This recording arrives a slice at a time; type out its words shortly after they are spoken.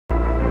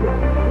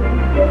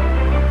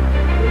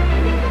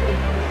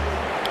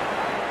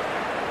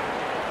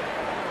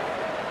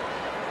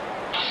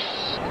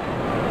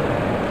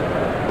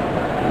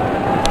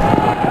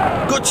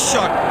Good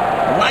shot.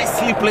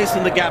 Nicely placed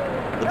in the gap.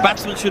 The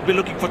batsman should be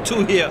looking for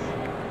 2 here.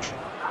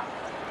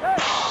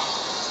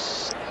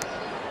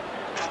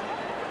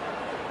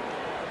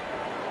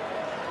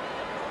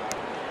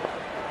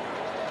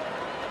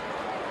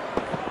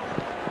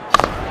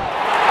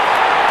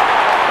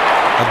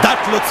 That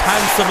looks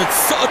handsome. It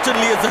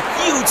certainly is a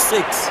huge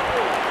 6.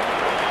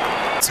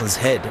 It's his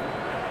head.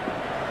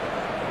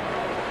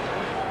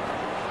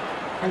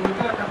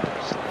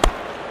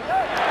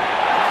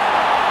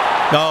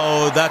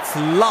 Oh, that's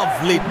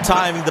lovely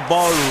timing. The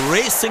ball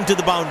racing to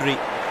the boundary.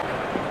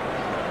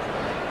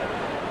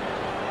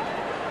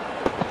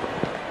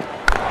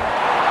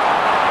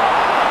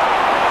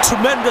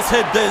 Tremendous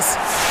hit this.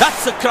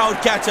 That's a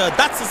crowd catcher.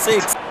 That's a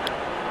 6.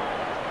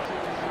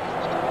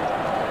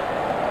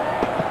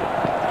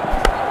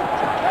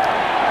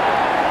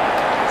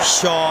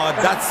 Shot.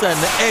 That's an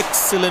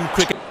excellent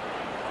cricket.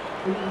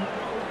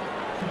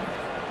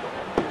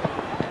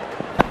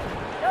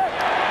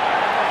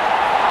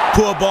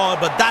 Poor ball,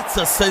 but that's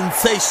a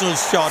sensational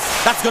shot.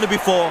 That's going to be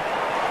 4.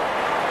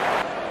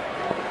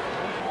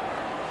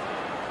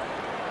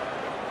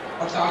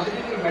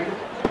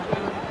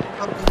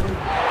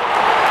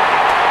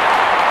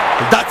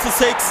 That's a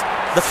 6.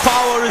 The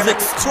power is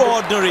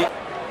extraordinary.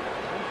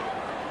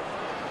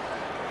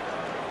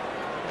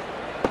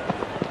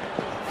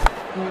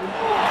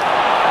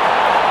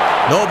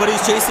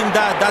 Nobody's chasing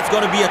that. That's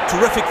going to be a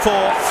terrific 4.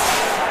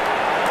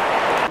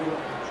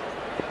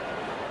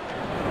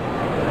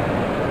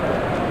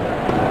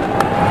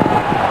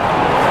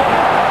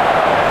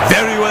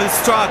 Very well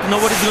struck.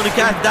 Nobody's going to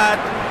catch that.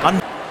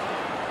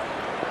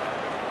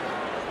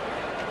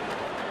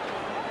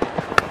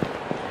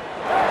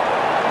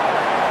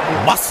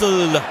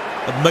 Muscle.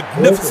 A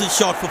magnificent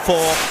shot for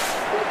 4.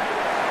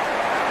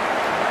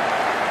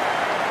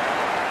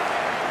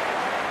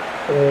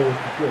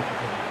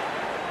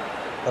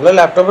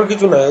 laptop पर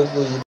किचु ना